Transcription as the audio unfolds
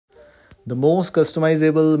The most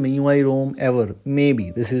customizable MIUI ROM ever.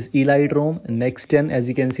 Maybe. This is Elite ROM. Next 10, as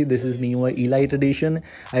you can see, this is MIUI Elite Edition.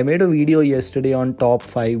 I made a video yesterday on top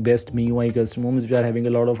 5 best MIUI custom ROMs which are having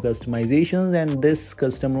a lot of customizations, and this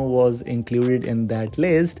custom ROM was included in that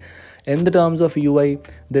list. In the terms of UI,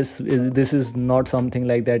 this is not something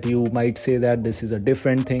like that. You might say that this is a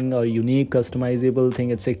different thing or unique customizable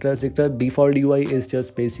thing, etc, etc. Default UI is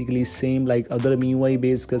just basically same like other MIUI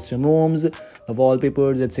based custom ROMs. The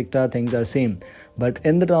wallpapers, etc, things are same. But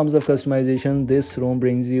in the terms of customization, this ROM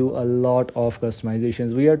brings you a lot of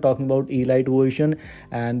customizations. We are talking about Elite version,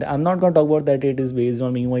 and I'm not going to talk about that it is based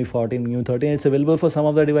on MIUI 14, MIUI 13. It's available for some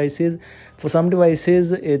of the devices. For some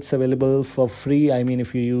devices, it's available for free. I mean,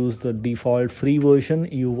 if you use the default free version,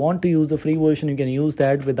 you want to use the free version, you can use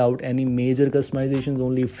that without any major customizations,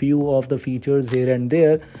 only few of the features here and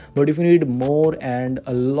there. But if you need more and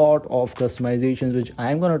a lot of customizations, which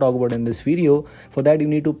I'm going to talk about in this video, for that you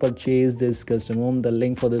need to purchase this custom ROM. The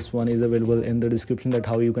link for this one is available in the description, that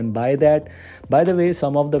how you can buy that. By the way,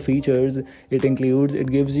 some of the features it includes, it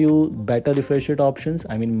gives you better refresh rate options.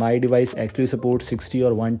 I mean, my device actually supports 60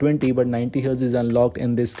 or 120, but 90 Hz is unlocked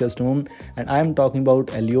in this custom ROM, and I'm talking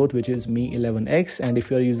about Elliot, which is Mi 11X. And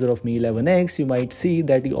if you're a user of Mi 11X, you might see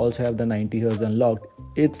that you also have the 90 Hz unlocked.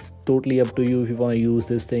 It's totally up to you if you want to use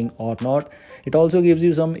this thing or not. It also gives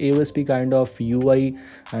you some AOSP kind of UI.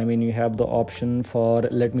 I mean, you have the option for,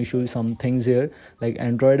 let me show you some things here, like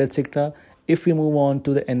Android, etc. If you move on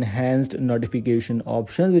to the enhanced notification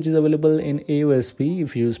options, which is available in AOSP,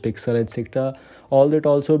 if you use Pixel, etc. All that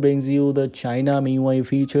also brings you the China MIUI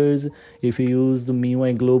features. If you use the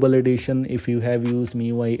MIUI Global Edition, if you have used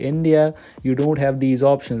MIUI India, you don't have these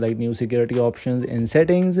options like new security options in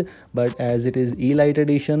settings. But as it is Elite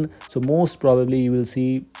Edition, so most probably you will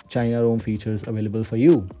see China ROM features available for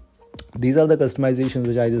you. These are the customizations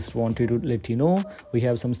which I just wanted to let you know. We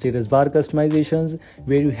have some status bar customizations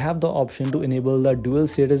where you have the option to enable the dual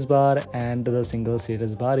status bar and the single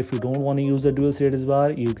status bar. If you don't want to use the dual status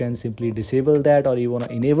bar, you can simply disable that, or you want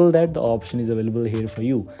to enable that, the option is available here for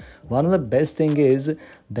you. One of the best thing is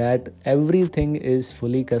that everything is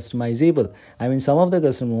fully customizable. I mean, some of the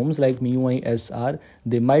custom ROMs like MIUI SR,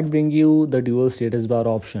 they might bring you the dual status bar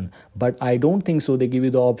option, but I don't think so they give you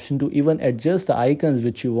the option to even adjust the icons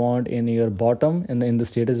which you want in your bottom, in the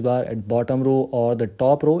status bar at bottom row or the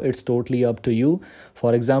top row. It's totally up to you.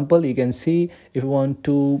 For example, you can see if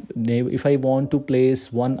I want to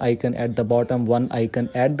place one icon at the bottom, one icon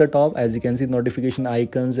at the top, as you can see notification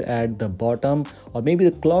icons at the bottom, or maybe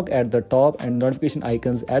the clock at the top and notification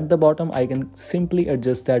icons at the bottom, I can simply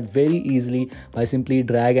adjust that very easily by simply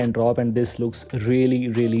drag and drop, and this looks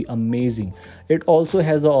really amazing. It also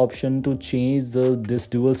has the option to change this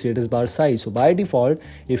dual status bar size. So by default,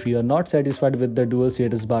 if you are not satisfied with the dual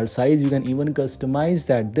status bar size, you can even customize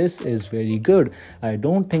that. This is very good. I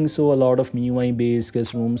don't think so a lot of MIUI based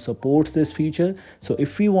custom ROM supports this feature. So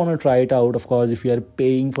if you want to try it out, of course, if you are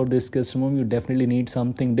paying for this custom ROM, you definitely need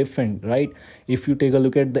something different, right? If you take a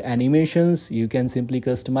look at the animations, you can simply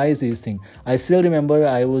customize these things. I still remember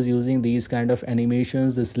I was using these kind of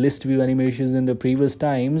animations, this list view animations in the previous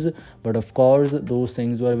times, but of course those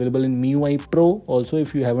things were available in MIUI Pro also.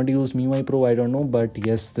 If you haven't used MIUI Pro, I don't know, but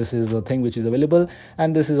yes, this is the thing which is available,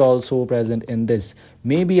 and this is also present in this.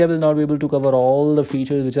 Maybe I will not be able to cover all the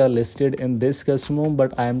features which are listed in this custom ROM,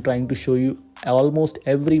 but I am trying to show you almost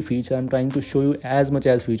every feature. I'm trying to show you as much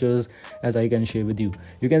as features as I can share with you.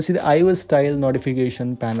 You can see the iOS style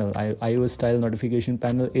notification panel. iOS style notification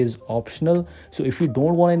panel is optional, so if you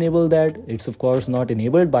don't want to enable that, it's of course not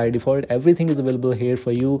enabled by default. Everything is available here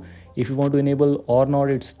for you. If you want to enable or not,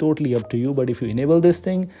 it's totally up to you. But if you enable this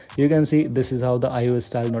thing, you can see this is how the iOS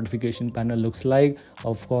style notification panel looks like.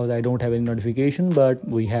 Of course, I don't have any notification, but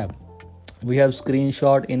we have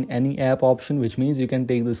screenshot in any app option, which means you can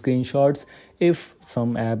take the screenshots if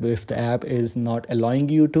the app is not allowing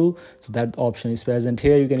you to. So that option is present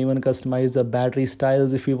here. You can even customize the battery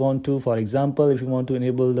styles if you want to. For example, if you want to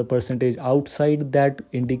enable the percentage outside that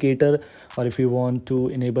indicator, or if you want to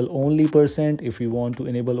enable only %, if you want to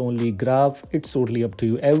enable only graph, it's totally up to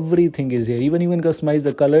you. Everything is here. Even customize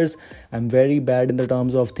the colors. I'm very bad in the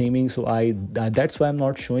terms of theming, so that's why I'm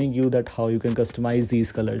not showing you that how you can customize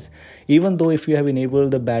these colors. Even though if you have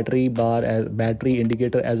enabled the battery bar as battery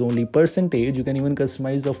indicator as only %, you can even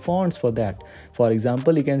customize the fonts for that. For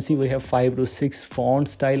example, you can see we have 5 to 6 font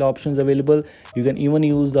style options available. You can even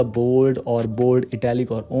use the bold or bold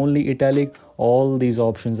italic or only italic, all these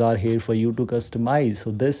options are here for you to customize.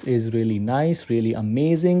 So this is really nice, really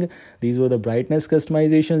amazing. These were the brightness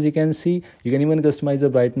customizations. You can see you can even customize the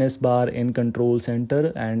brightness bar in control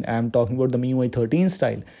center, and I'm talking about the MIUI 13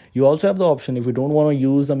 style. You also have the option, if you don't want to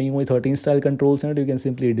use the MIUI 13 style control center, you can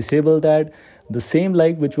simply disable that. The same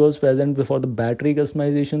like which was present before the battery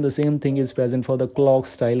customization, the same thing is present for the clock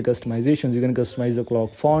style customizations. You can customize the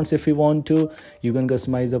clock fonts if you want to, you can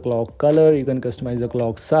customize the clock color, you can customize the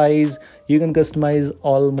clock size, you can customize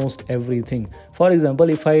almost everything. For example,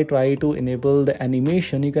 if I try to enable the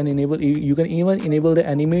animation, you can even enable the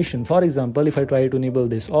animation. For example, if I try to enable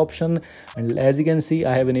this option, and as you can see,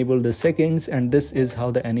 I have enabled the seconds, and this is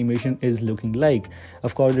how the animation is looking like.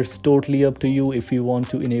 Of course, it's totally up to you if you want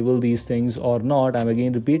to enable these things or not. I'm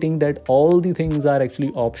again repeating that all the things are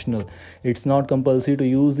actually optional. It's not compulsory to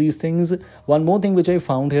use these things. One more thing which I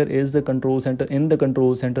found here is the control center. In the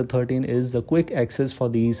control center 13 is the quick access for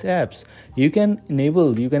these apps. You can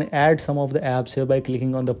add some of the apps here by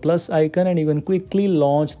clicking on the plus icon, and you can quickly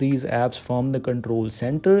launch these apps from the control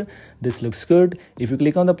center. This looks good. If you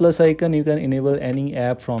click on the plus icon, you can enable any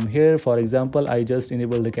app from here. For example, I just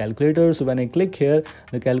enabled the calculator, so when I click here,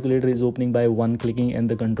 the calculator is opening by one clicking in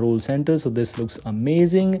the control center. So this looks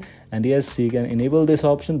amazing. And yes, you can enable this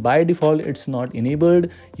option. By default, it's not enabled.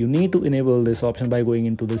 You need to enable this option by going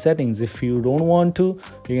into the settings. If you don't want to,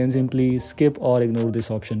 you can simply skip or ignore this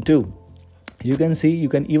option too. You can see you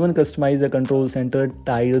can even customize the control center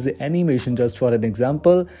tiles animation. Just for an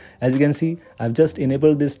example, as you can see, I've just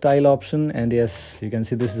enabled this tile option, and yes, you can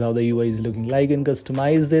see this is how the UI is looking like. You can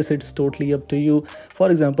customize this, it's totally up to you.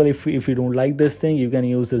 For example, if you don't like this thing, you can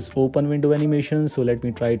use this open window animation. So let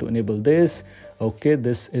me try to enable this. Okay,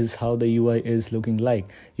 this is how the UI is looking like.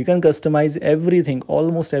 You can customize everything,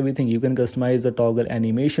 almost everything. You can customize the toggle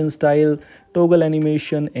animation style, toggle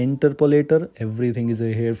animation, interpolator, everything is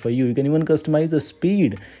here for you. You can even customize the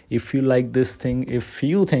speed. If you like this thing, if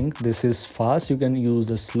you think this is fast, you can use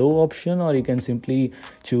the slow option, or you can simply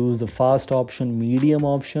choose the fast option, medium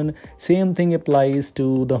option. Same thing applies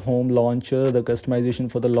to the home launcher, the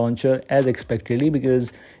customization for the launcher as expectedly,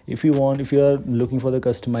 because if you are looking for the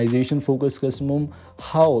customization focused custom home,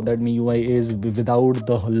 how that MIUI is without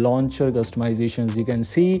the launcher customizations. You can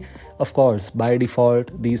see, of course, by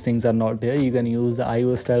default these things are not there. You can use the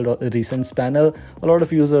iOS style recents panel. A lot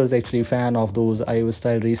of users actually fan of those iOS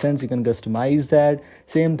style recents. You can customize that.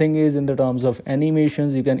 Same thing is in the terms of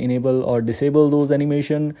animations. You can enable or disable those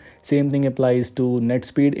animation. Same thing applies to net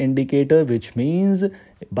speed indicator, which means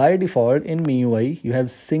by default in MIUI you have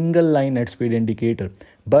single line net speed indicator,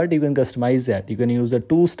 but you can customize that. You can use a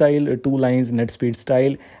two lines net speed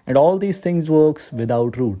style, and all these things works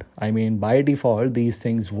without root. I mean, by default these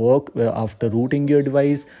things work after rooting your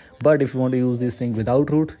device, but if you want to use this thing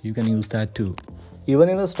without root, you can use that too. Even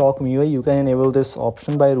in the stock MIUI, you can enable this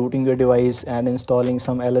option by rooting your device and installing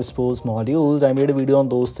some LSPOS modules. I made a video on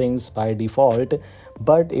those things by default,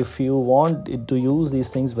 but if you want to use these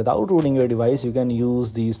things without rooting your device, you can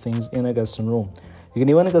use these things in a custom ROM. You can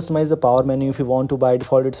even customize the power menu if you want to. By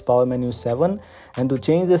default it's power menu 7, and to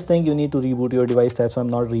change this thing you need to reboot your device. That's why I'm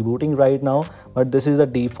not rebooting right now, but this is the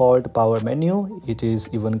default power menu. It is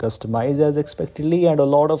even customized as expectedly, and a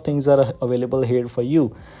lot of things are available here for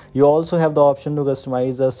you. You also have the option to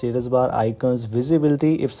customize the status bar icons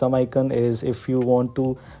visibility. If you want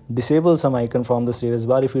to disable some icon from the status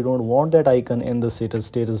bar, if you don't want that icon in the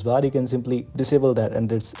status bar, you can simply disable that, and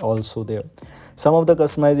it's also there. Some of the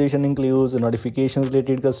customization includes notifications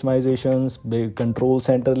related customizations, big control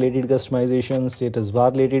center related customizations, status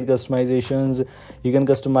bar related customizations. You can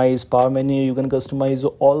customize power menu. You can customize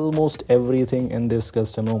almost everything in this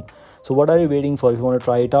custom ROM. So what are you waiting for? If you want to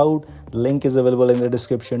try it out, link is available in the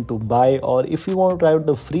description to buy, or if you want to try out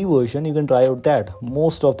the free version, you can try out that.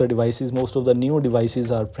 Most of the new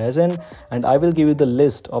devices are present, and I will give you the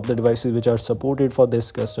list of the devices which are supported for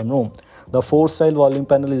this custom ROM. The 4-style volume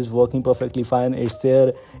panel is working perfectly fine. It's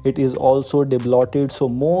there. It is also deblotted, so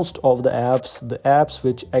most of the apps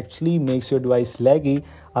which actually makes your device laggy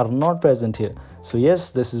are not present here. So yes,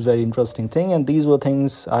 this is very interesting thing, and these were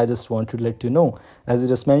things I just wanted to let you know. As I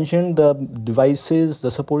just mentioned, the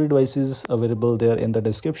supported devices available there in the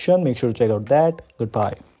description. Make sure to check out that.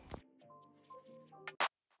 Goodbye.